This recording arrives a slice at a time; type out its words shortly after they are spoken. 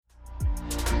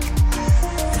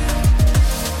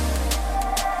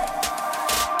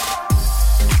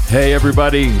Hey,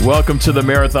 everybody. Welcome to the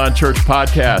Marathon Church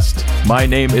Podcast. My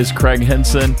name is Craig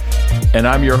Henson, and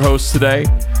I'm your host today.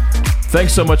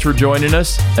 Thanks so much for joining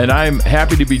us, and I'm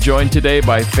happy to be joined today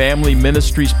by Family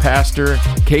Ministries Pastor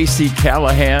Casey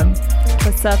Callahan.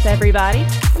 What's up, everybody?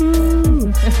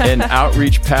 And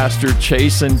Outreach Pastor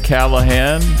Chasen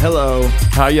Callahan. Hello.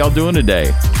 How y'all doing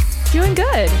today? Doing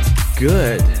good.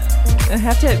 Good. I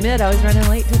have to admit, I was running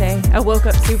late today. I woke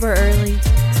up super early.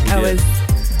 I was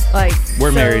like...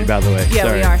 We're married, by the way. Yeah,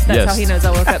 Sorry. we are. That's Yes. how he knows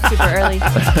I woke up super early.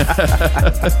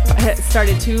 I had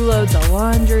started 2 loads of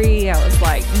laundry. I was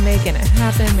like making it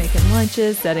happen, making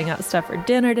lunches, setting up stuff for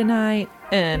dinner tonight,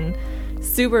 and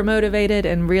super motivated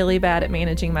and really bad at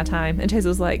managing my time. And Chase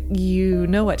was like, you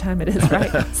know what time it is,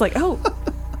 right? It's like, oh.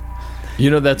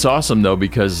 You know, that's awesome, though,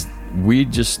 because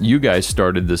you guys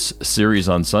started this series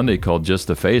on Sunday called Just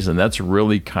a Phase, and that's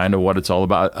really kind of what it's all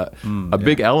about. A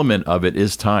big element of it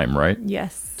is time, right?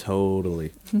 Yes.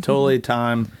 Totally. Totally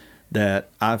time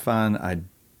that I find I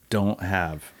don't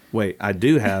have. Wait, I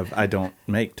do have, I don't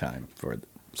make time for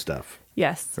stuff.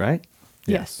 Yes. Right?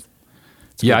 Yes.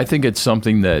 Yeah, I think it's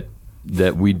something that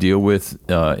we deal with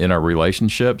in our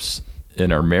relationships,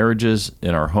 in our marriages,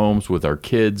 in our homes, with our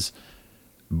kids,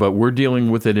 but we're dealing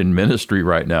with it in ministry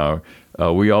right now.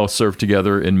 We all serve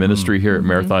together in ministry here at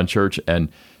Marathon Church, and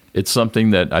it's something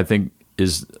that I think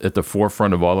is at the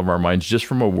forefront of all of our minds, just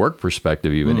from a work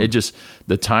perspective even.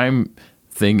 The time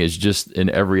thing is just in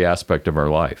every aspect of our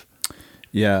life.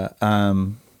 Yeah.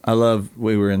 I love,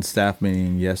 we were in staff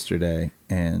meeting yesterday,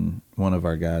 and one of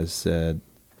our guys said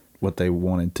what they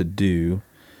wanted to do,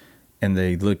 and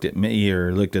they looked at me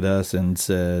or looked at us and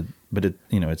said, but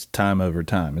it's time over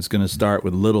time. It's going to start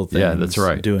with little things. Yeah, that's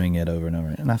right. Doing it over and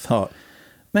over. And I thought,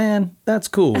 man, that's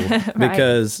cool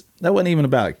because that wasn't even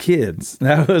about kids.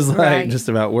 That was like just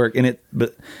about work.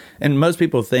 And most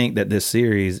people think that this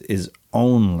series is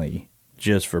only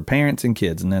just for parents and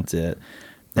kids, and that's it.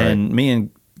 Right. And me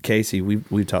and Casey,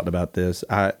 we've talked about this.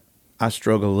 I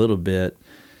struggle a little bit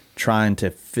trying to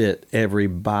fit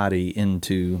everybody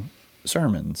into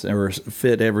sermons or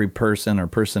fit every person or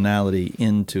personality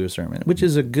into a sermon, which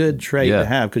is a good trait to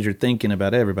have because you're thinking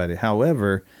about everybody.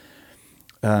 However,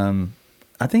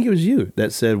 I think it was you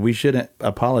that said we shouldn't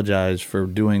apologize for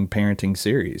doing parenting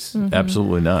series. Mm-hmm.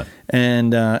 Absolutely not. And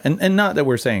not that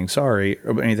we're saying sorry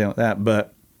or anything like that,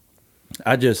 but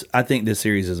I think this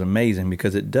series is amazing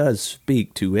because it does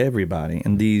speak to everybody.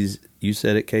 And you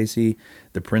said it, Casey,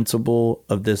 the principle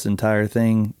of this entire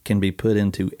thing can be put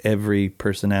into every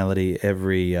personality,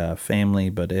 every family,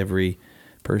 but every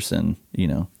person,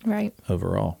 Right.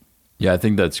 overall. Yeah, I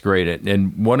think that's great.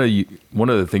 And one of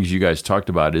the things you guys talked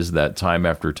about is that time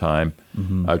after time,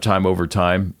 time over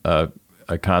time, a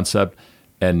concept.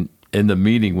 And in the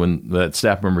meeting, when that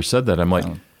staff member said that, I'm like,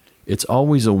 it's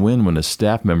always a win when a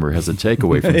staff member has a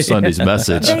takeaway from Sunday's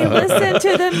message. They listen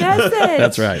to the message.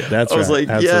 That's right. I was like,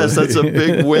 yes, that's a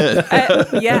big win.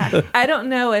 I don't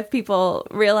know if people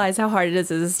realize how hard it is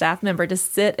as a staff member to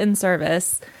sit in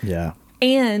service. Yeah.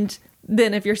 And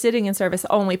then if you're sitting in service,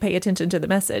 only pay attention to the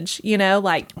message,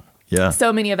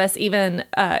 So many of us, even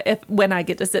when I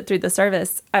get to sit through the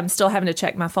service, I'm still having to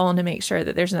check my phone to make sure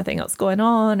that there's nothing else going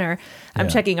on, or I'm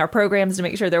checking our programs to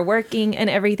make sure they're working and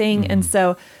everything. And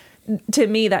so to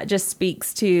me, that just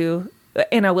speaks to,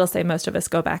 and I will say most of us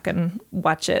go back and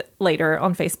watch it later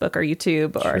on Facebook or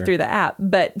YouTube or through the app,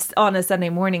 but on a Sunday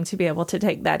morning to be able to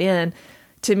take that in,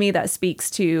 to me, that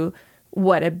speaks to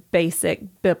what a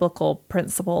basic biblical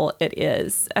principle it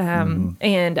is.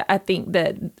 And I think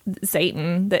that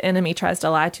Satan, the enemy, tries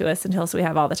to lie to us until we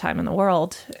have all the time in the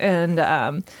world.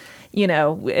 And,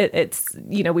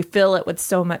 we fill it with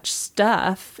so much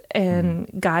stuff.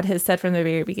 And God has said from the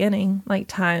very beginning, like,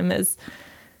 time is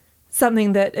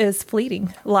something that is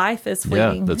fleeting. Life is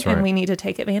fleeting. Yeah, that's right. And we need to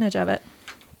take advantage of it.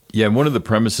 Yeah, one of the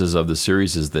premises of the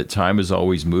series is that time is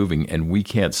always moving and we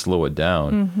can't slow it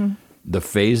down. The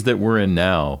phase that we're in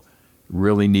now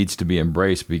really needs to be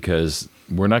embraced because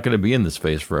we're not going to be in this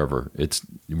phase forever.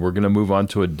 We're going to move on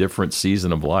to a different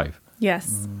season of life.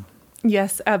 Yes.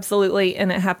 Yes, absolutely.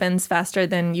 And it happens faster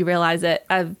than you realize it.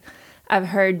 I've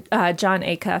heard John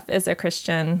Acuff is a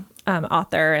Christian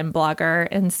author and blogger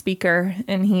and speaker.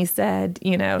 And he said,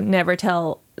 never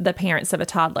tell the parents of a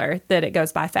toddler that it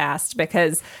goes by fast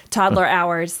because toddler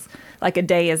hours, like a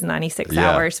day is 96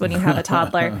 hours when you have a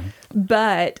toddler.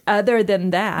 But other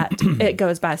than that, it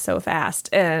goes by so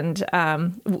fast. And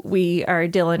we are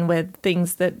dealing with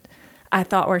things that I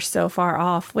thought were so far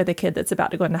off with a kid that's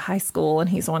about to go into high school and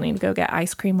he's wanting to go get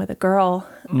ice cream with a girl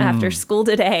after school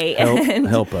today.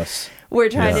 Help us. we're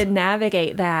trying to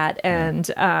navigate that. And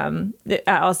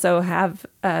I also have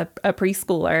a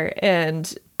preschooler,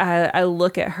 and I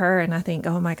look at her and I think,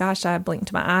 oh my gosh, I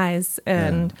blinked my eyes.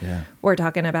 And we're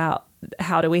talking about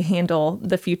how do we handle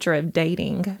the future of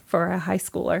dating for a high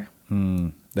schooler.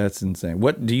 That's insane.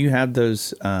 What do you have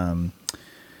those?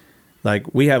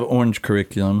 Like we have Orange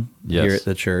curriculum here at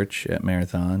the church at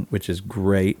Marathon, which is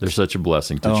great. They're such a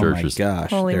blessing to churches. Oh my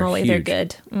gosh, holy moly, huge. they're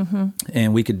good. Mm-hmm.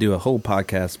 And we could do a whole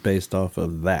podcast based off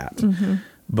of that. Mm-hmm.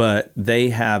 But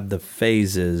they have the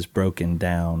phases broken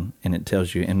down, and it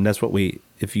tells you. And that's what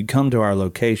if you come to our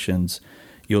locations,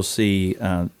 you'll see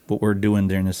what we're doing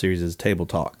during this series is table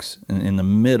talks. And in the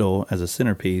middle, as a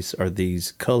centerpiece, are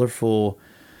these colorful.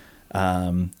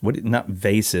 Not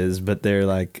vases, but they're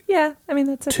like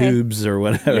that's okay. Tubes or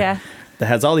whatever. Yeah, that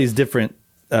has all these different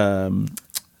things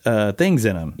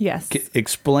in them. Yes,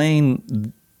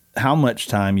 explain how much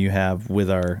time you have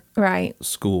with our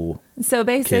school. So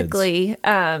basically,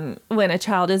 when a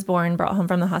child is born, brought home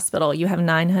from the hospital, you have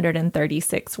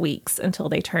 936 weeks until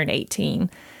they turn 18.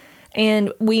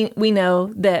 And we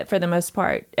know that for the most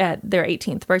part, at their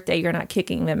 18th birthday, you're not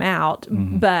kicking them out.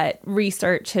 Mm-hmm. But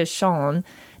research has shown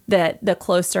that the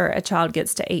closer a child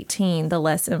gets to 18, the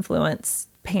less influence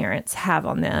parents have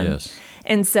on them. Yes.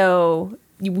 And so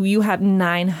you have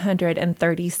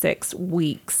 936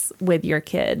 weeks with your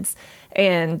kids.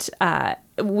 And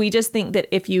we just think that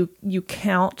if you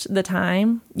count the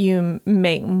time, you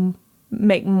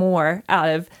make more out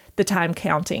of the time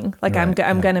counting. Like I'm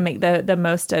going to make the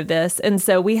most of this. And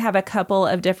so we have a couple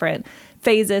of different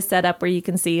phases set up where you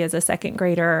can see as a second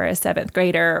grader or a seventh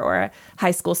grader or a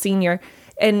high school senior.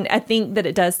 And I think that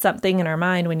it does something in our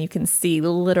mind when you can see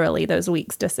literally those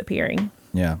weeks disappearing.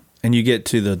 Yeah. And you get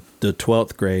to the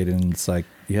 12th grade and it's like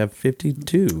you have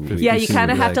 52. Yeah, you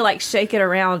kind of have to like shake it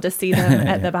around to see them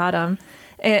at the bottom.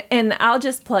 And I'll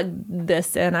just plug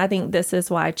this in. I think this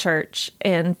is why church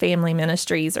and family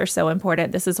ministries are so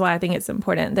important. This is why I think it's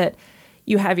important that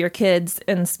you have your kids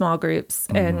in small groups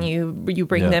and you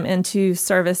bring them into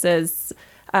services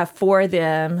for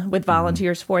them, with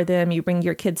volunteers for them. You bring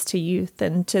your kids to youth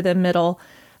and to the middle,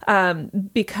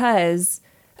 because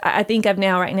I think right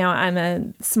now I'm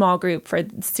a small group for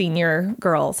senior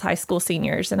girls, high school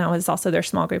seniors, and I was also their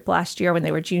small group last year when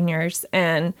they were juniors.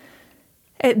 And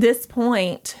at this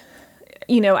point,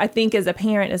 I think as a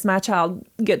parent, as my child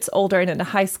gets older and into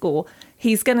high school,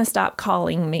 he's going to stop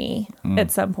calling me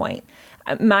at some point.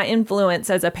 My influence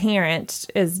as a parent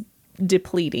is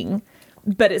depleting,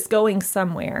 but it's going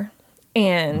somewhere.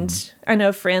 And I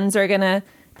know friends are going to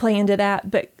play into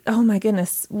that, but oh my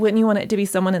goodness, wouldn't you want it to be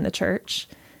someone in the church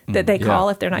that they call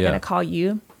if they're not going to call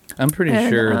you? I'm pretty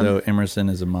sure, though, Emerson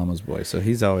is a mama's boy, so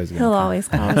he's always going to He'll always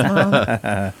call his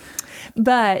mom.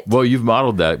 But well, you've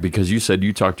modeled that because you said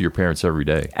you talk to your parents every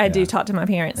day. I do talk to my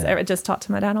parents. I just talked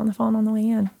to my dad on the phone on the way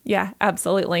in. Yeah,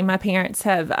 absolutely. My parents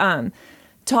have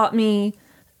taught me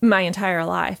my entire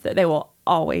life that they will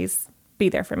always be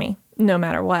there for me, no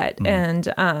matter what.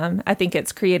 And I think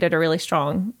it's created a really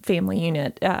strong family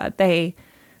unit. They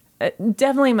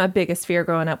definitely, my biggest fear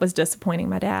growing up was disappointing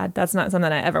my dad. That's not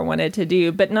something I ever wanted to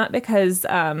do, but not because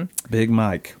Big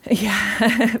Mike.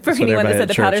 Yeah, for anyone that's at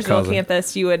the Powdersville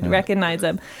campus, you would recognize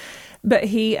him. But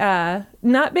he,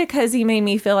 not because he made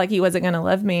me feel like he wasn't going to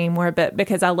love me anymore, but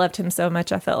because I loved him so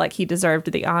much, I felt like he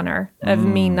deserved the honor of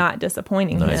me not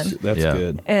disappointing him. That's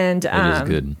good. And that is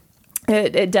good.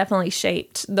 It definitely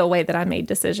shaped the way that I made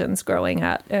decisions growing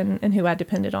up and who I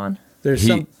depended on.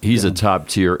 He's a top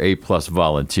tier A+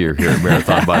 volunteer here at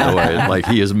Marathon, by the way. Like,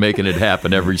 he is making it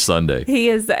happen every Sunday. He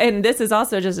is, and this is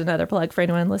also just another plug for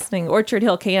anyone listening. Orchard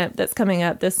Hill Camp that's coming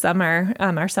up this summer.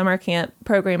 Our summer camp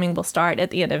programming will start at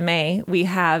the end of May. We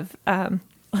have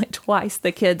like twice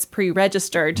the kids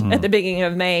pre-registered at the beginning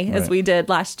of May as we did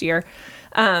last year.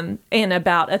 And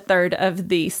about a third of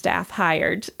the staff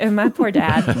hired. And my poor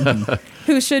dad,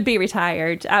 who should be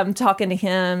retired, I'm talking to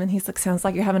him and he's like, sounds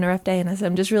like you're having a rough day. And I said,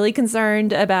 I'm just really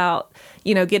concerned about,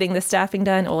 getting the staffing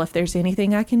done. Well, if there's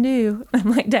anything I can do,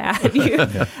 I'm like, Dad,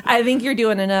 I think you're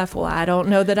doing enough. Well, I don't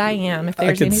know that I am. If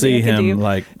there's anything I can do,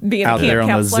 like out there on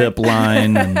the zip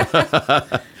line. And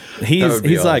he's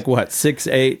awesome. Like what,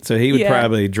 6'8", so he would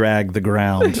probably drag the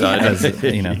ground,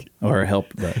 or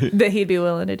help. That he'd be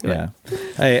willing to do it.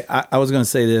 Hey, I was going to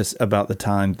say this about the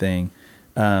time thing.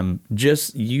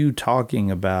 Just you talking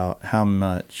about how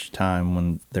much time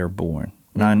when they're born,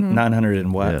 900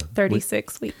 and what?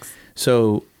 36 weeks.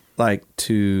 So, like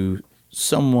to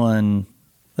someone,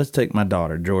 let's take my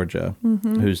daughter Georgia,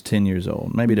 who's 10 years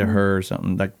old. Maybe to her or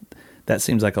something like that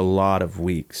seems like a lot of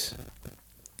weeks.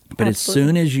 But as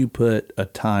soon as you put a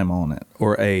time on it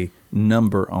or a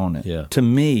number on it, to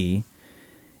me,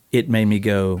 it made me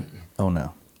go, oh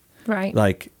no. Right.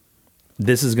 Like,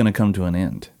 this is going to come to an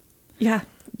end. Yeah.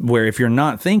 Where if you're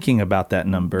not thinking about that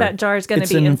number, that jar is going to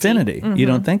be an empty. infinity. Mm-hmm. You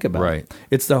don't think about it.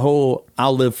 It's the whole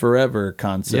 "I'll live forever"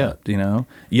 concept. You know,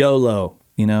 YOLO.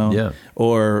 You know,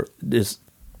 or this.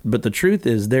 But the truth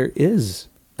is, there is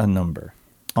a number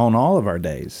on all of our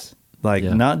days. Like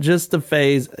not just the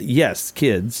phase. Yes,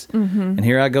 kids. Mm-hmm. And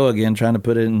here I go again, trying to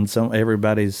put it in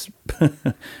everybody's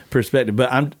perspective.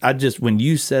 But I just when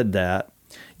you said that,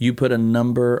 you put a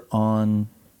number on,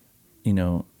 you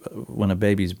know, when a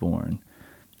baby's born.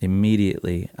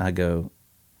 Immediately I go,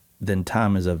 then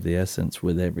time is of the essence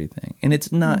with everything. And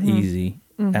it's not easy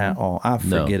at all. I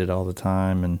forget it all the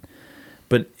time.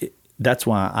 But that's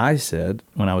why I said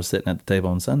when I was sitting at the table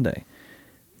on Sunday,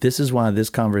 this is why this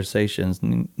conversations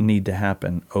need to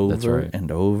happen over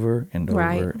and over and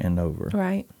over and over.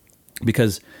 Right.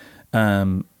 Because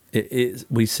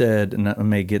we said, and I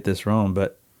may get this wrong,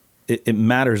 but it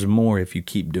matters more if you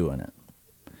keep doing it.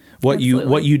 What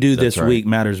you do this week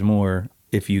matters more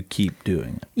if you keep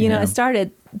doing it. You know, I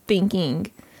started thinking,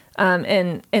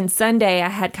 and Sunday I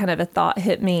had kind of a thought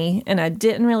hit me, and I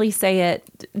didn't really say it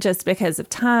just because of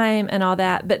time and all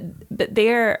that, but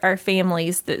there are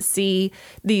families that see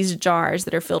these jars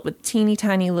that are filled with teeny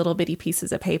tiny little bitty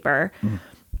pieces of paper,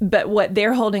 but what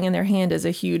they're holding in their hand is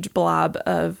a huge blob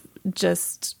of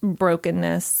just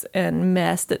brokenness and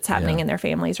mess that's happening in their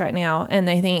families right now, and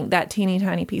they think that teeny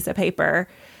tiny piece of paper,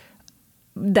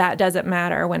 that doesn't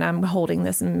matter when I'm holding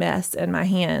this mess in my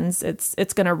hands. It's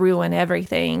going to ruin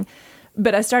everything.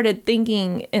 But I started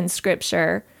thinking in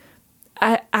Scripture,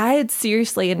 I had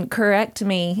seriously, and correct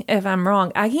me if I'm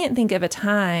wrong, I can't think of a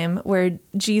time where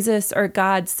Jesus or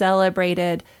God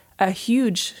celebrated a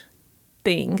huge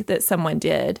thing that someone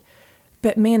did.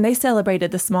 But man, they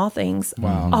celebrated the small things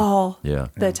all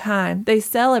the time. They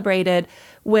celebrated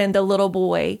when the little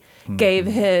boy gave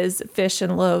his fish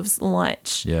and loaves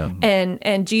lunch. Yeah.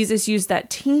 And Jesus used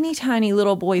that teeny tiny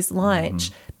little boy's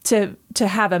lunch to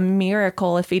have a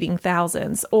miracle of feeding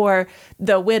thousands. Or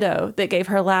the widow that gave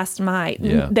her last mite.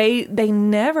 Yeah. They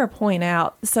never point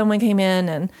out someone came in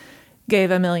and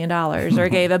gave $1 million or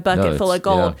gave a bucket full of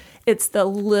gold. Yeah. It's the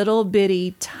little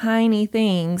bitty tiny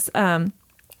things.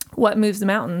 What moves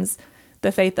mountains?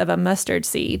 The faith of a mustard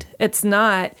seed. It's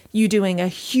not you doing a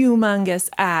humongous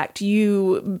act,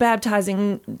 you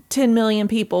baptizing 10 million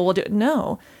people will do it.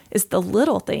 No, it's the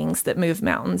little things that move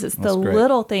mountains. It's the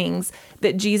little things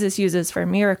that Jesus uses for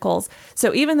miracles.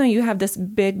 So even though you have this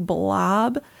big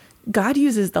blob, God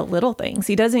uses the little things.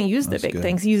 He doesn't use the big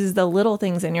things. He uses the little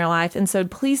things in your life. And so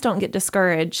please don't get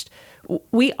discouraged.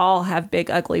 We all have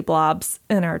big, ugly blobs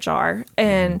in our jar.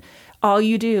 And all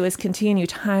you do is continue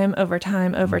time over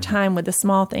time over time with the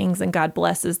small things, and God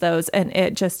blesses those, and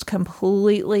it just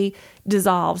completely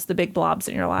dissolves the big blobs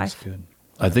in your life. That's good.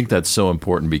 I think that's so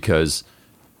important because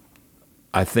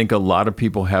I think a lot of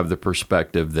people have the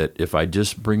perspective that if I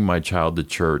just bring my child to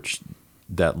church,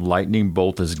 that lightning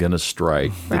bolt is going to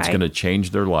strike. It's going to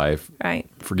change their life. Right.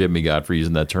 Forgive me, God, for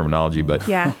using that terminology, but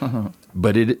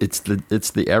but it's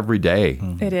the everyday.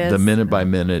 It is the minute by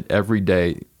minute, every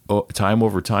day. Time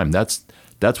over time. That's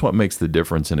what makes the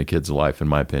difference in a kid's life, in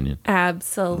my opinion.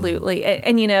 Absolutely.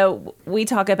 And you know, we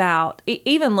talk about,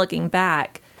 even looking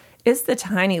back, it's the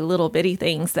tiny little bitty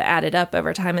things that added up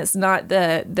over time. It's not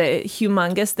the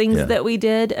humongous things that we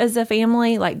did as a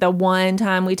family, like the one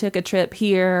time we took a trip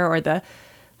here, or that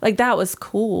was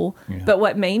cool. Yeah. But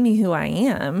what made me who I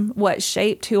am, what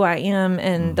shaped who I am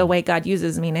and the way God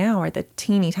uses me now are the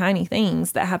teeny tiny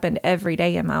things that happened every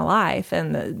day in my life.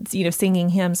 And singing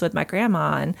hymns with my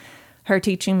grandma and her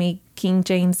teaching me King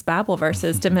James Bible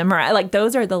verses to memorize. Like,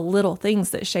 those are the little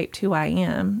things that shaped who I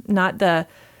am, not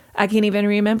I can't even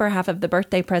remember half of the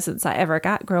birthday presents I ever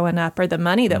got growing up or the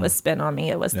money that was spent on me.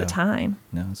 It was the time.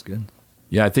 No, that's good.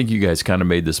 Yeah, I think you guys kind of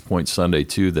made this point Sunday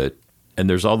too, and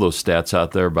there's all those stats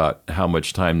out there about how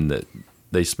much time that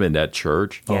they spend at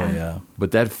church. Yeah. Oh, yeah.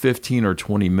 But that 15 or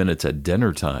 20 minutes at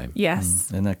dinner time. Yes.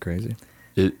 Isn't that crazy?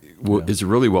 Is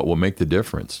really what will make the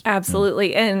difference.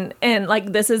 Absolutely. And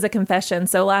like, this is a confession.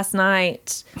 So last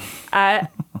night,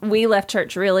 we left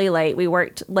church really late. We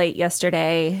worked late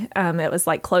yesterday. It was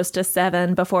like close to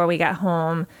 7 before we got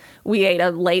home. We ate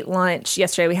a late lunch.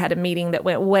 Yesterday we had a meeting that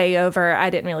went way over. I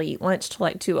didn't really eat lunch till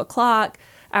like 2:00.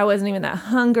 I wasn't even that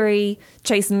hungry.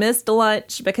 Chase missed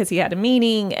lunch because he had a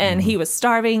meeting and he was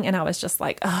starving. And I was just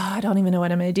like, I don't even know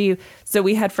what I'm going to do. So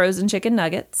we had frozen chicken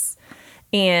nuggets.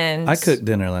 And I cooked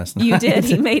dinner last night. You did.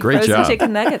 He made Great frozen job.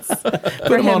 chicken nuggets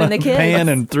for him and the kids. Pan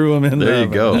and threw them in there. There you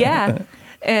go. Yeah.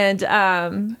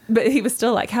 And but he was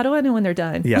still like, how do I know when they're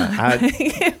done? Yeah.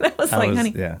 I was like,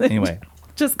 honey. Yeah. Anyway,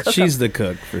 just cook She's them. the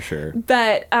cook for sure.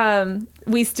 But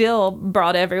we still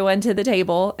brought everyone to the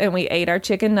table and we ate our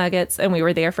chicken nuggets and we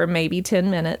were there for maybe 10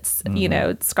 minutes,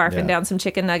 scarfing down some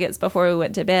chicken nuggets before we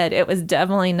went to bed. It was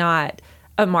definitely not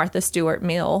a Martha Stewart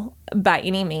meal by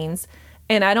any means.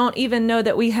 And I don't even know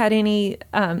that we had any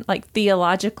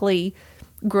theologically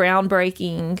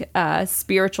groundbreaking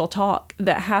spiritual talk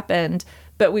that happened,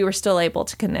 but we were still able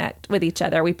to connect with each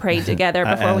other. We prayed together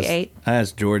before we ate. I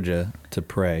asked Georgia to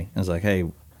pray. I was like, hey,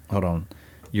 hold on.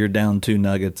 You're down 2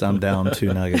 nuggets. I'm down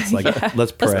 2 nuggets.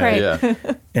 Let's pray. Yeah.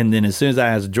 And then as soon as I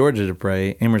asked Georgia to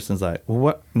pray, Emerson's like, well,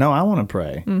 what? No, I want to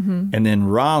pray. Mm-hmm. And then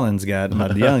Rollins my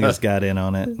youngest, got in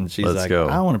on it. And she's like, go.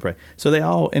 I want to pray. So they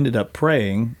all ended up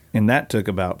praying. And that took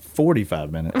about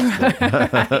 45 minutes.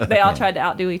 They all tried to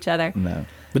outdo each other. No.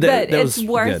 But it's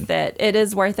worth it. It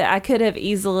is worth it. I could have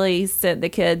easily sent the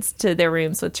kids to their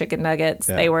rooms with chicken nuggets.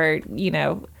 Yeah. They were,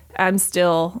 I'm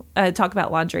still, I talk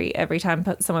about laundry every time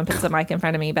someone puts a mic in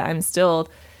front of me, but I'm still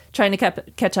trying to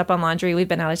catch up on laundry. We've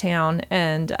been out of town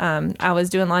and I was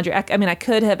doing laundry. I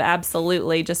could have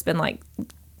absolutely just been like,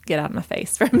 get out of my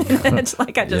face for a minute.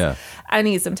 I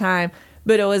need some time.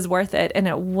 But it was worth it, and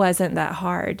it wasn't that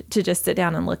hard to just sit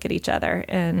down and look at each other.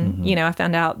 And, I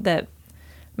found out that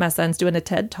my son's doing a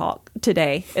TED Talk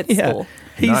today at school.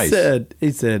 He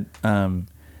said,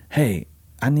 hey,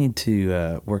 I need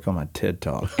to work on my TED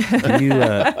Talk. Do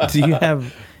you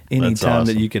have any time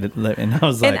that you could let me? And I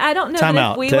was like, and I don't know time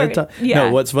out, we TED were, Talk? Yeah.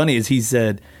 No, what's funny is he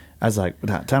said, I was like,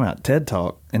 time out, TED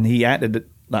Talk. And he acted it,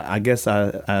 I guess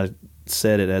I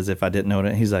said it as if I didn't know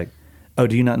it. He's like, oh,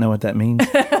 do you not know what that means?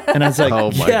 And I was like,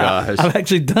 oh my gosh. I've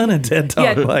actually done a TED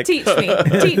Talk. Yeah,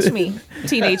 teach me,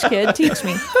 teenage kid, teach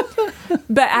me.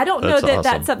 But I don't know that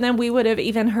that's something we would have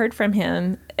even heard from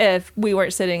him if we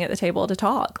weren't sitting at the table to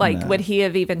talk. Would he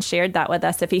have even shared that with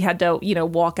us if he had to,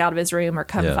 walk out of his room or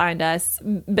come find us?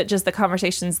 But just the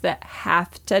conversations that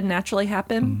have to naturally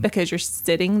happen because you're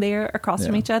sitting there across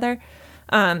from each other.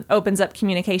 Opens up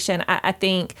communication. I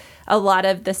think a lot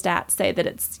of the stats say that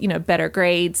it's, better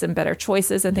grades and better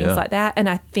choices and things like that. And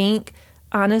I think,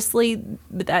 honestly,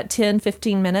 that 10,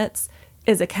 15 minutes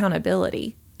is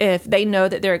accountability. If they know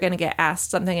that they're going to get asked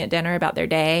something at dinner about their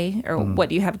day or what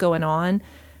do you have going on,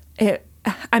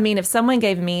 if someone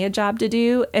gave me a job to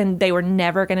do and they were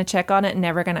never going to check on it,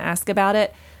 never going to ask about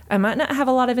it, I might not have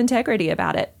a lot of integrity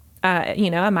about it.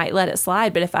 I might let it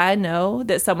slide, but if I know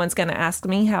that someone's going to ask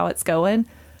me how it's going,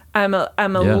 I'm a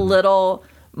little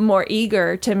more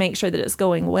eager to make sure that it's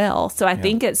going well. So I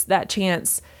think it's that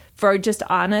chance for just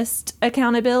honest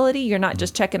accountability. You're not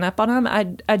just checking up on them.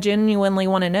 I genuinely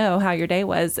want to know how your day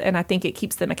was, and I think it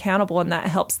keeps them accountable, and that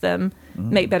helps them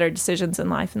make better decisions in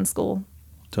life and school.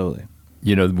 Totally.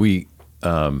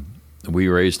 We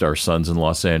raised our sons in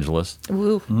Los Angeles.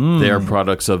 They are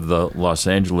products of the Los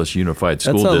Angeles Unified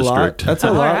School District. That's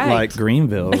a lot like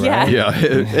Greenville, right? Yeah,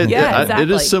 exactly. It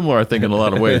is similar, I think, in a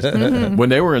lot of ways. When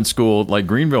they were in school, like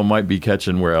Greenville might be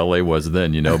catching where LA was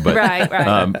then, but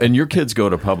right. And your kids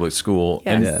go to public school,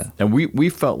 yes. and we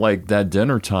felt like that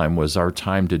dinner time was our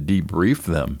time to debrief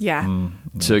them,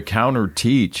 to counter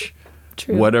teach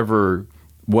whatever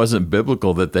wasn't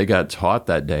biblical that they got taught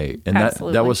that day, and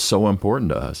that was so important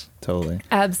to us. Totally,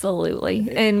 absolutely.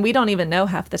 And we don't even know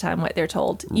half the time what they're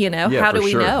told. How do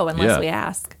we know unless we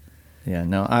ask? Yeah,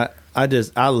 no,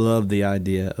 I love the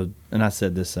idea of, and I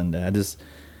said this Sunday,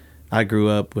 I grew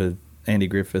up with Andy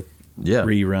Griffith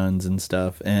reruns and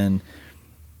stuff, and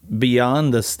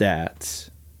beyond the stats,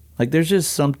 like there's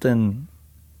just something,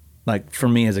 like for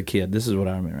me as a kid, this is what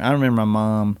I remember. I remember my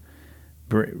mom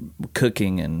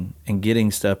cooking and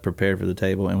getting stuff prepared for the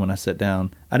table, and when I sat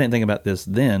down, I didn't think about this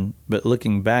then, but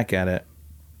looking back at it,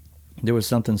 there was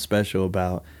something special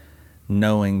about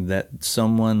knowing that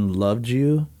someone loved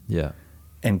you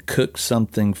and cooked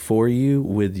something for you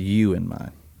with you in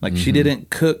mind. Like she didn't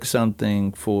cook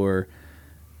something for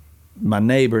my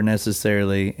neighbor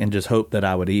necessarily and just hope that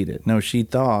I would eat it. No, she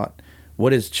thought,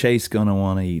 what is Chase going to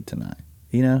want to eat tonight?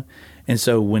 And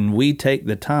so when we take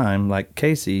the time, like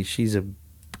Casey, she's a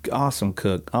awesome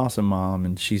cook, awesome mom,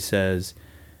 and she says,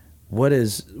 I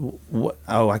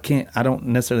don't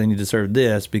necessarily need to serve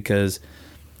this because,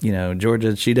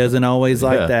 Georgia, she doesn't always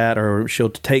like that, or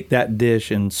she'll take that dish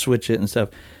and switch it and stuff.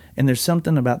 And there's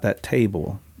something about that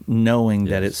table, knowing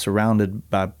that it's surrounded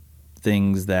by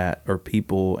things that are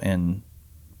people and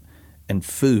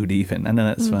food even. I know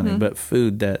that's funny, but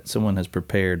food that someone has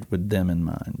prepared with them in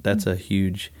mind. That's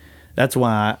that's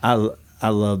why I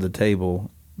love the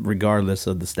table regardless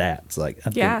of the stats. Like I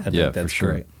think that's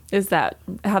great. Is that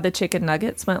how the chicken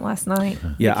nuggets went last night?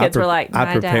 Yeah, the kids were like,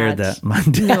 I prepared that. My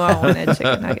dad knew I wanted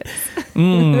chicken nuggets.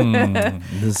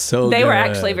 This is so they good. were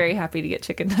actually very happy to get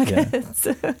chicken nuggets.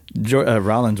 Yeah.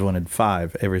 Rollins wanted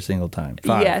 5 every single time.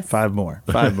 5. Yes. 5 more.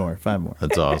 5 more. 5 more.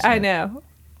 That's awesome. I know.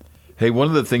 Hey, one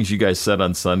of the things you guys said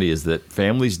on Sunday is that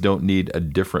families don't need a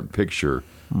different picture.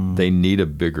 They need a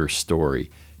bigger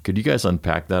story. Could you guys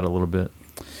unpack that a little bit?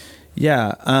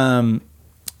 Yeah.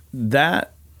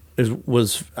 That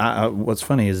was what's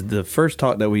funny is the first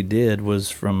talk that we did was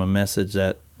from a message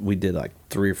that we did like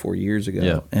 3 or 4 years ago.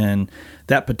 Yeah. And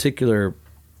that particular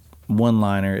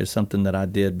one-liner is something that I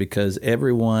did because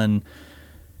everyone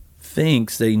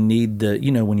thinks they need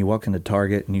when you walk into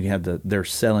Target and you have they're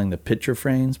selling the picture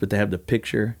frames, but they have the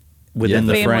picture within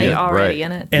the family frame already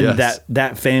in it. And Yes.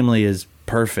 that family is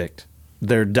perfect.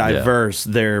 They're diverse.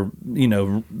 Yeah. They're,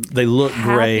 they look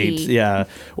Happy. great. Yeah.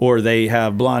 Or they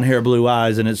have blonde hair, blue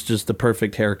eyes, and it's just the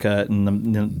perfect haircut.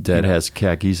 And Dad has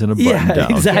khakis and a button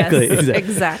down. Exactly. Yes,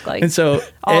 exactly. And so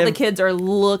all the kids are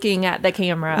looking at the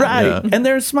camera. right. Yeah. And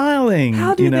they're smiling.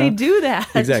 How do they do that?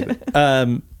 Exactly.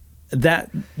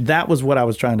 That was what I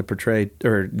was trying to portray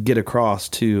or get across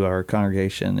to our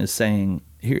congregation is saying,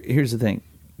 here's the thing.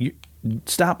 You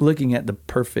stop looking at the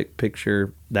perfect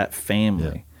picture, that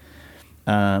family.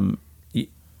 Yeah.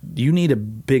 You need a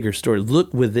bigger story.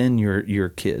 Look within your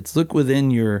kids. Look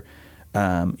within your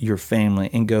family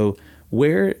and go,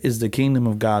 where is the kingdom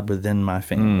of God within my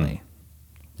family?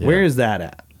 Yeah. Where is that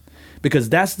at? Because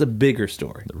that's the bigger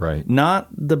story, right? Not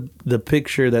the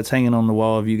picture that's hanging on the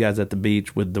wall of you guys at the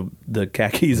beach with the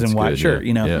khakis and white shirt.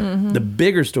 Yeah. Mm-hmm. The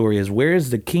bigger story is where is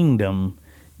the kingdom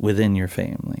within your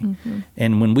family,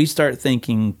 and when we start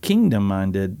thinking kingdom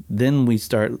minded, then we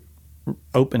start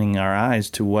opening our eyes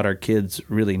to what our kids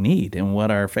really need and what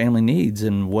our family needs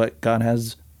and what God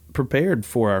has prepared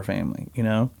for our family.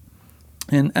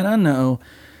 And I know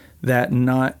that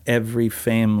not every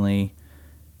family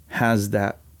has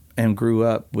that. And grew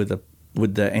up with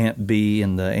the Aunt B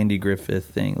and the Andy Griffith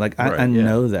thing. Like I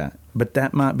know that, but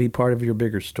that might be part of your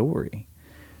bigger story.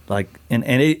 Like and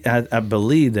I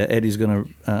believe that Eddie's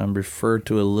going to refer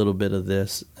to a little bit of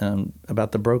this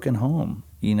about the broken home,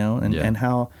 and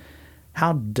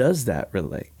how does that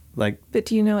relate? Like, but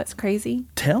do you know what's crazy?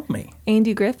 Tell me.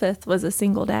 Andy Griffith was a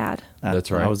single dad. That's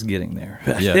right. I was getting there.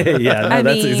 Yeah,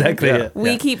 that's exactly it.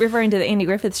 We keep referring to the Andy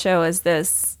Griffith show as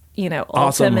this. Awesome,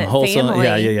 ultimate wholesome,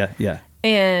 family. Yeah.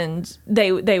 And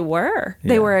they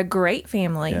were a great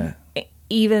family,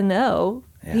 even though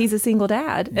he's a single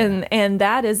dad, and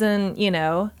that isn't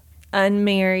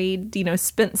unmarried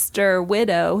spinster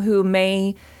widow who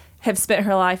may have spent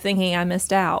her life thinking I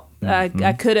missed out.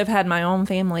 I could have had my own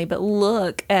family, but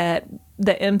look at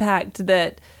the impact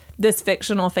that this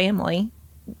fictional family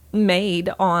made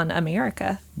on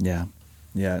America. Yeah.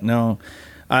 No,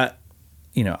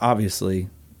 obviously.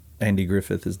 Andy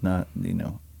Griffith is not,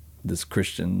 this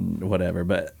Christian whatever,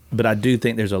 but I do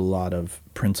think there's a lot of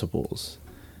principles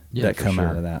that come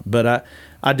out of that. But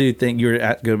I do think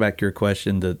go back to your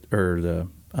question, the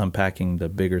unpacking the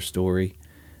bigger story.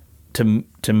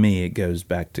 To me, it goes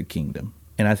back to kingdom,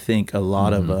 and I think a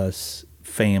lot of us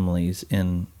families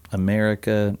in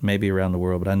America, maybe around the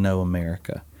world, but I know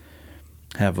America,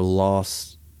 have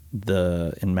lost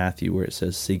in Matthew where it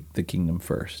says seek the kingdom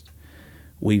first.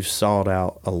 We've sought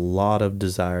out a lot of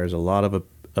desires, a lot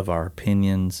of our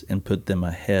opinions, and put them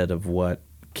ahead of what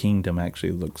kingdom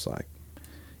actually looks like,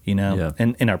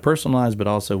 and in our personal lives, but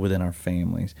also within our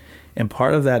families. And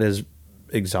part of that is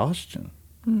exhaustion.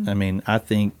 I mean, I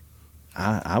think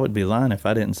I would be lying if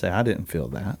I didn't say I didn't feel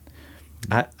that.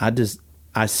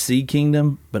 I see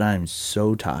kingdom, but I'm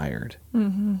so tired.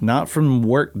 Not from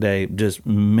work day, just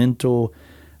mental.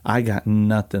 I got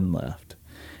nothing left.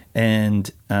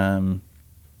 And,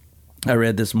 I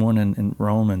read this morning in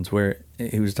Romans where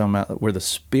he was talking about where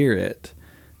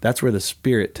that's where the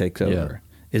Spirit takes over.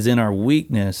 Is in our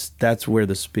weakness, that's where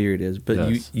the Spirit is.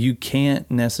 But you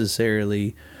can't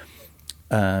necessarily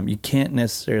live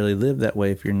that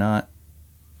way if you're not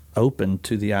open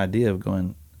to the idea of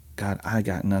going, God, I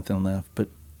got nothing left, but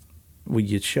will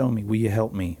you show me? Will you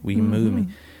help me? Will you move me?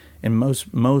 And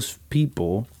most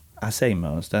people, I say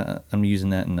most, I'm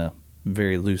using that in a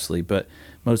very loosely, but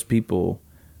most people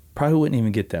probably wouldn't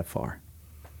even get that far,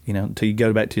 until you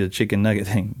go back to the chicken nugget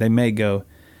thing. They may go,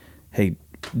 hey,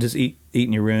 just eat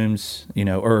in your rooms,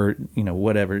 or,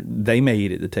 whatever. They may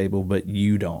eat at the table, but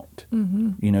you don't.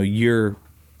 You're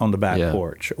on the back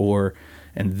porch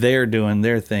and they're doing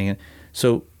their thing. And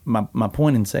so my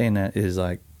point in saying that is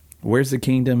like, where's the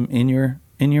kingdom in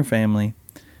your family?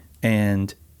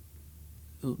 And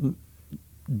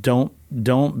don't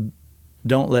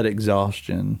don't let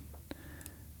exhaustion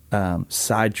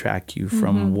sidetrack you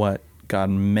from what God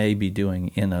may be doing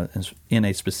in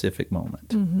a specific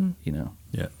moment. You know.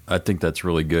 Yeah, I think that's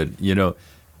really good. You know,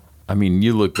 I mean,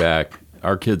 you look back.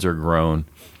 Our kids are grown.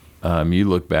 You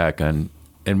look back on,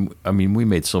 and I mean, we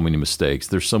made so many mistakes.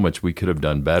 There's so much we could have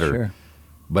done better. Sure.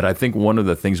 But I think one of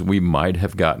the things we might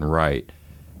have gotten right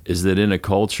is that in a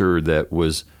culture that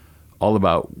was all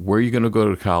about where are you going to go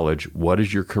to college, what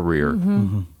is your career,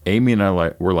 Amy and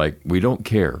I were like, we don't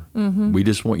care. We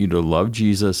just want you to love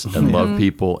Jesus and love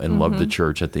people and love the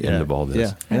church at the end of all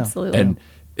this. Yeah. Absolutely. And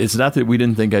it's not that we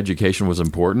didn't think education was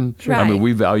important. Sure. I mean, Right.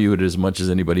 we value it as much as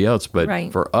anybody else. But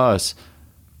Right. for us,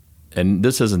 and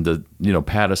this isn't to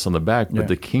pat us on the back, but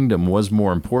the kingdom was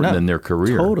more important than their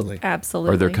career, Totally.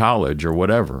 Absolutely. or their college, or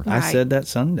whatever. I said that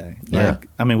Sunday. Yeah. Like,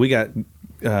 I mean, we got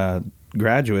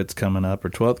graduates coming up, or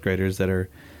 12th graders that are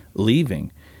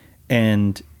leaving.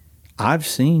 And I've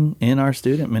seen in our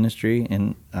student ministry,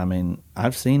 and I mean,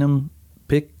 I've seen them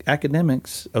pick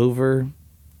academics over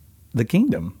the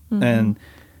kingdom. And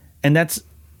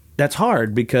that's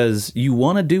hard because you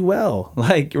want to do well,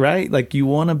 like, right? Like, you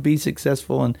want to be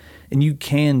successful, and you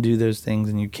can do those things,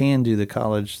 and you can do the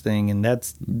college thing. And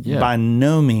that's by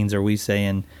no means are we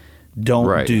saying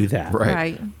don't do that.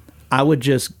 Right. I would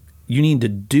you need to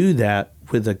do that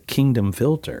with a kingdom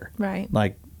filter. Right.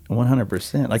 Like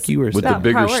 100%. Like you were With saying. the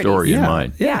bigger priorities. story in Yeah.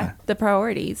 mind. Yeah, the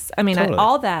priorities. I mean, Totally.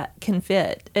 all that can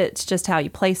fit. It's just how you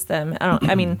place them.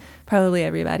 I mean, probably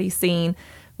everybody's seen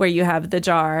where you have the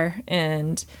jar,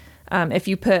 and if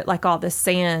you put like all the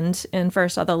sand in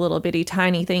first, all the little bitty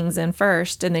tiny things in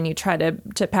first, and then you try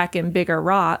to pack in bigger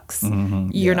rocks,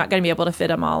 you're not going to be able to fit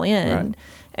them all in. Right.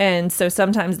 And so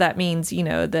sometimes that means,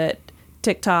 that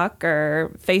TikTok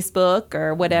or Facebook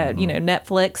or whatever,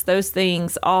 Netflix, those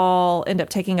things all end up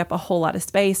taking up a whole lot of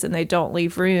space, and they don't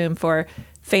leave room for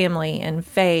family and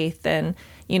faith and,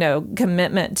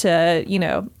 commitment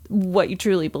to, what you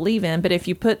truly believe in. But if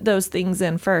you put those things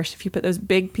in first, if you put those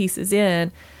big pieces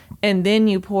in, and then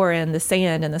you pour in the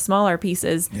sand and the smaller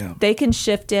pieces, they can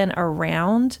shift in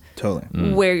around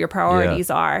Totally. where your priorities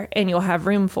are, and you'll have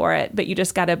room for it. But you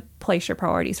just got to place your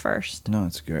priorities first. No,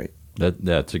 it's great.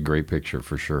 That's a great picture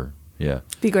for sure. Yeah.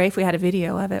 It'd be great if we had a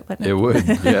video of it, wouldn't it? It would.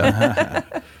 Yeah.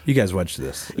 You guys watch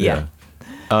this. Yeah.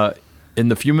 In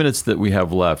the few minutes that we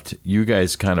have left, you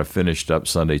guys kind of finished up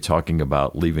Sunday talking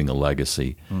about leaving a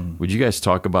legacy. Would you guys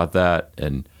talk about that?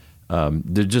 And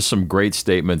there's just some great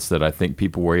statements that I think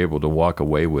people were able to walk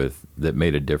away with that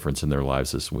made a difference in their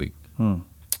lives this week.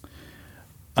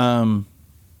 I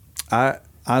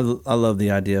love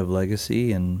the idea of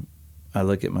legacy, and I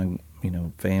look at my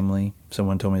family.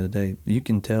 Someone told me the other day, you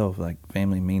can tell if like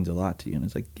family means a lot to you, and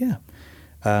it's like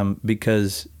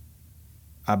because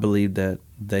I believe that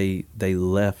they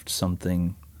left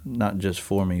something not just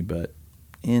for me but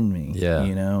in me.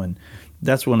 And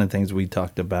that's one of the things we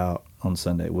talked about on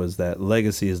Sunday was that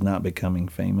legacy is not becoming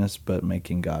famous but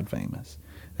making God famous.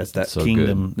 That's that so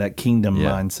kingdom good. that kingdom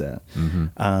mindset.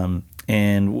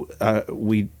 And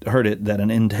we heard it that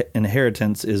an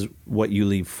inheritance is what you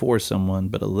leave for someone,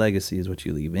 but a legacy is what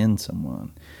you leave in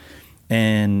someone.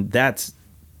 And that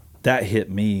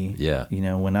hit me.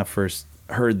 When I first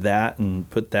heard that and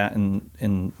put that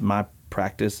in my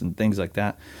practice and things like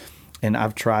that. And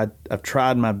I've tried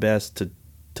my best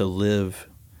to live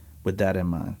with that in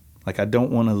mind. Like, I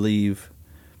don't want to leave.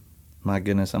 My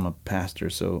goodness, I'm a pastor,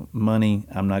 so money,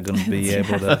 I'm not going to be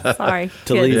able to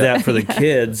leave that for the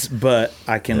kids, but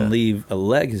I can leave a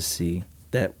legacy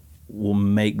that will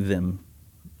make them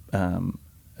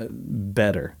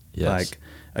better,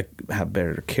 have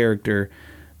better character,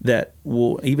 that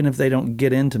will, even if they don't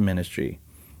get into ministry,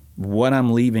 what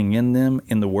I'm leaving in them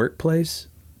in the workplace,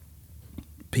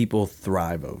 people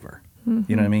thrive over.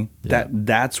 You know what I mean?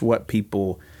 That's what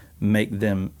people make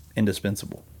them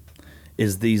indispensable.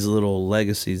 Is these little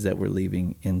legacies that we're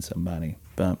leaving in somebody.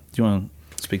 But do you want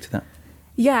to speak to that?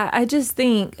 Yeah, I just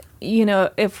think,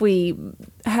 if we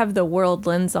have the world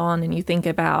lens on and you think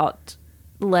about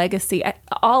legacy,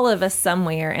 all of us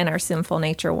somewhere in our sinful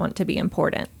nature want to be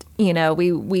important.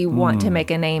 We want to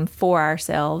make a name for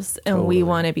ourselves, and we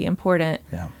want to be important.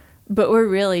 Yeah. But we're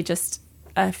really just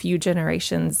a few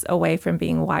generations away from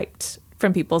being wiped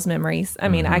from people's memories. I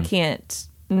mean, I can't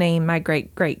name my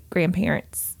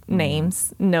great-great-grandparents'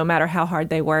 names, no matter how hard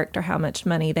they worked or how much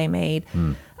money they made.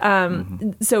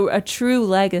 So a true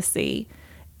legacy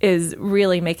is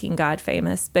really making God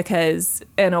famous, because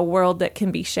in a world that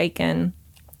can be shaken,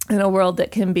 in a world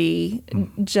that can be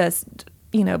just,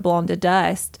 blown to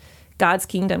dust, God's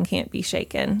kingdom can't be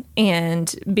shaken.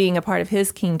 And being a part of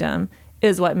his kingdom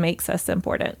is what makes us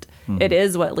important. It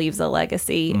is what leaves a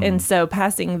legacy. And so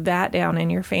passing that down in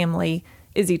your family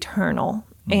is eternal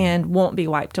and won't be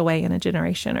wiped away in a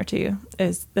generation or two.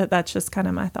 That's just kind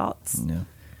of my thoughts. Yeah.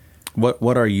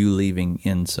 What are you leaving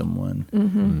in someone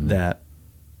that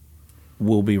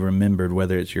will be remembered,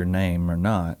 whether it's your name or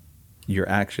not? Your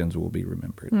actions will be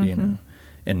remembered, you know,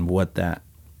 and what that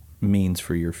means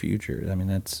for your future. I mean,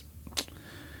 that's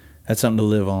something to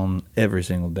live on every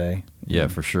single day. Yeah,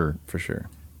 for sure. For sure.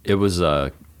 It was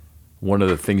one of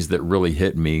the things that really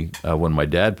hit me when my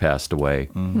dad passed away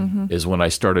is when I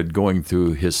started going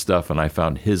through his stuff and I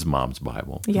found his mom's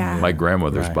Bible, my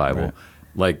grandmother's Bible. Right.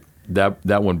 Like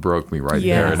that one broke me right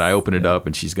there. And I opened it up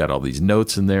and she's got all these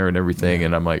notes in there and everything.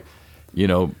 And I'm like, you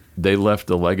know, they left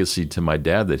a legacy to my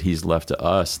dad that he's left to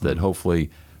us that hopefully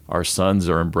our sons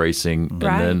are embracing, and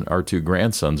then our 2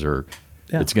 grandsons are.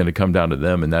 It's going to come down to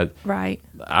them, and that. Right.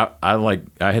 I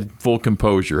had full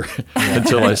composure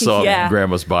until I saw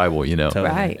Grandma's Bible, you know.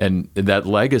 Totally. Right. And that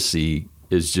legacy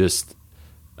is just,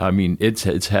 I mean, it's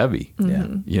heavy.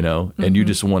 You know, and you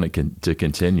just want it to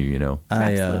continue, you know.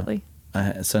 Absolutely.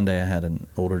 Sunday I had an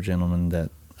older gentleman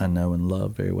that I know and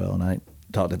love very well, and I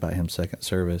talked about him second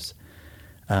service.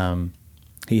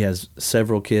 He has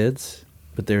several kids,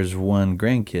 but there's one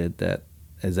grandkid that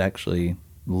is actually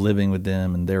living with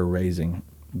them, and they're raising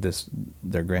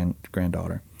their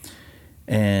granddaughter.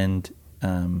 And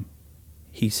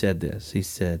he said this. He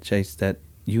said, "Chase, that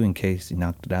you and Casey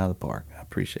knocked it out of the park. I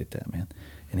appreciate that, man."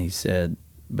 And he said,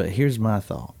 "But here's my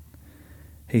thought."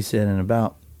 He said,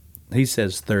 he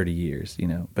says 30 years, you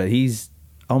know, but he's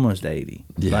almost 80.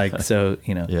 Yeah. Like, so,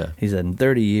 you know, he said, in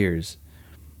 30 years,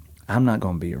 I'm not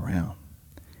going to be around.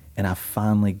 And I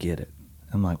finally get it.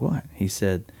 I'm like, what? He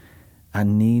said, I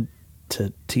need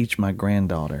to teach my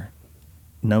granddaughter,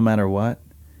 no matter what,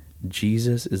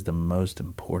 Jesus is the most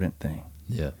important thing.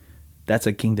 Yeah. That's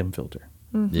a kingdom filter.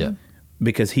 Yeah.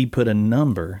 Because he put a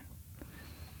number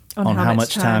on how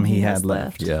much time he had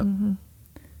left. Yeah.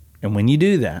 And when you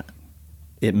do that,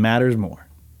 it matters more.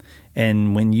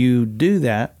 And when you do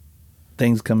that,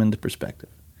 things come into perspective.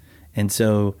 And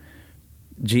so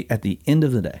at the end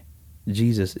of the day,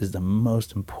 Jesus is the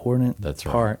most important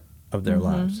part of their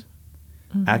lives.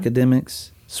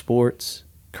 Academics, sports,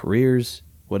 careers,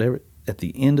 whatever. At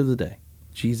the end of the day,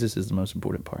 Jesus is the most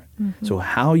important part. So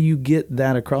how you get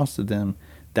that across to them,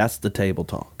 that's the table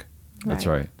talk. That's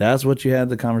right. That's what you had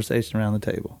the conversation around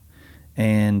the table.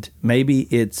 And maybe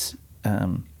it's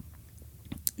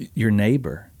your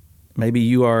neighbor. Maybe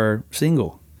you are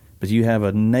single, but you have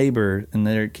a neighbor and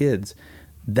their kids.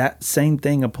 That same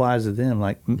thing applies to them.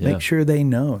 Like, make sure they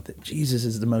know that Jesus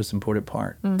is the most important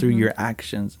part through your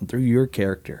actions and through your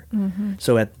character.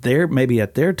 So maybe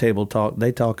at their table talk,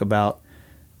 they talk about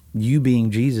you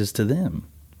being Jesus to them.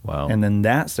 Wow. And then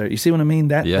you see what I mean?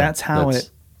 That's how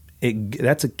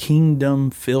that's a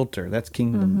kingdom filter. That's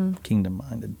kingdom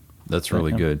minded. That's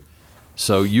really good.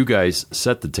 So you guys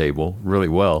set the table really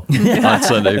well on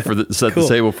Sunday the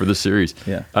table for the series.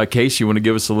 Yeah. Case, you want to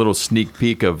give us a little sneak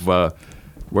peek of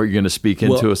what you're going to speak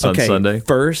into us on Sunday?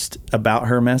 First, about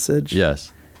her message.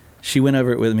 Yes. She went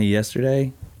over it with me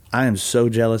yesterday. I am so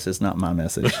jealous it's not my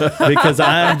message because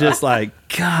I'm just like,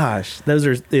 gosh,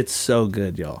 it's so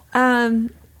good, y'all.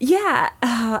 Yeah,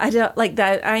 I don't like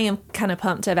that. I am kind of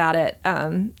pumped about it.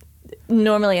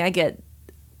 Normally I get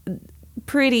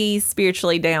pretty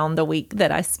spiritually down the week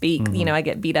that I speak. You know, I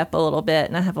get beat up a little bit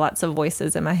and I have lots of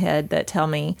voices in my head that tell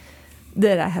me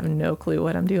that I have no clue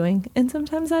what I'm doing. And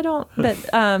sometimes I don't,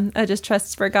 but I just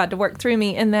trust for God to work through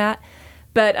me in that.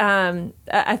 But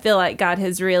I feel like God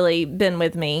has really been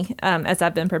with me as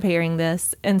I've been preparing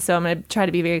this. And so I'm going to try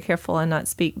to be very careful and not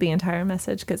speak the entire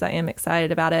message because I am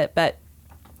excited about it. But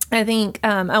I think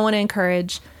I want to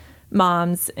encourage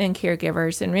moms and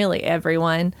caregivers and really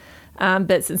everyone.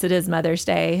 But since it is Mother's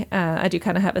Day, I do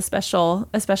kind of have a special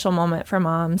moment for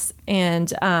moms.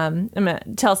 And I'm going to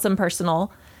tell some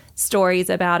personal stories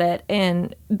about it.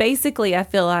 And basically, I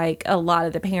feel like a lot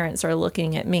of the parents are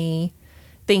looking at me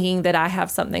thinking that I have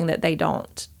something that they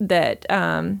don't. That,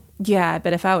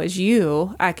 but if I was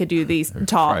you, I could do these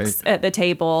talks at the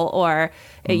table. Or,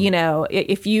 you know,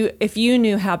 if you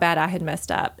knew how bad I had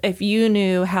messed up, if you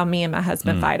knew how me and my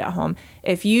husband fight at home,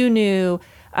 if you knew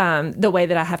the way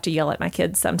that I have to yell at my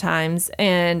kids sometimes.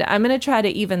 And I'm going to try to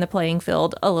even the playing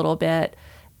field a little bit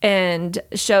and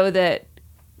show that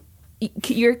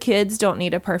your kids don't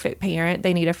need a perfect parent.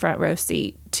 They need a front row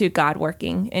seat to God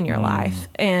working in your life.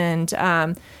 And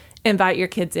invite your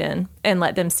kids in and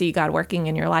let them see God working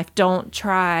in your life. Don't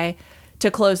try to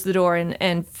close the door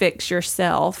and fix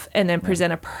yourself and then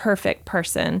present a perfect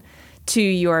person to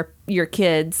your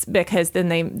kids, because then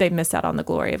they miss out on the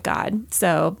glory of God.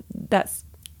 So that's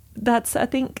I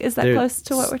think, is that close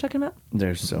to what we're talking about?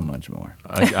 There's so much more.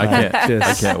 I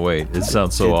can't wait. It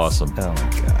sounds so awesome. Oh my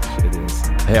gosh, it is.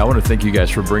 Hey, I want to thank you guys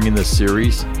for bringing this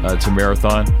series to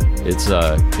Marathon.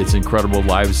 It's incredible.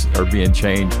 Lives are being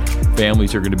changed.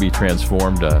 Families are going to be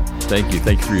transformed. Thank you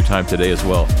for your time today as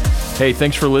well. Hey,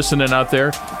 thanks for listening out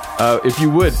there. If you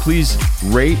would, please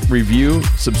rate, review,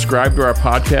 subscribe to our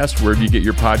podcast wherever you get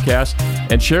your podcast,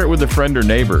 and share it with a friend or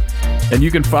neighbor. And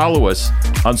you can follow us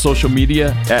on social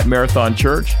media at Marathon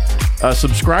Church.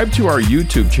 Subscribe to our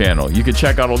YouTube channel. You can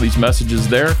check out all these messages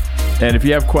there. And if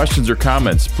you have questions or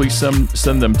comments, please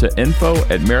send them to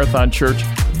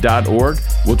info@marathonchurch.org.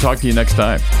 We'll talk to you next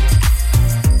time.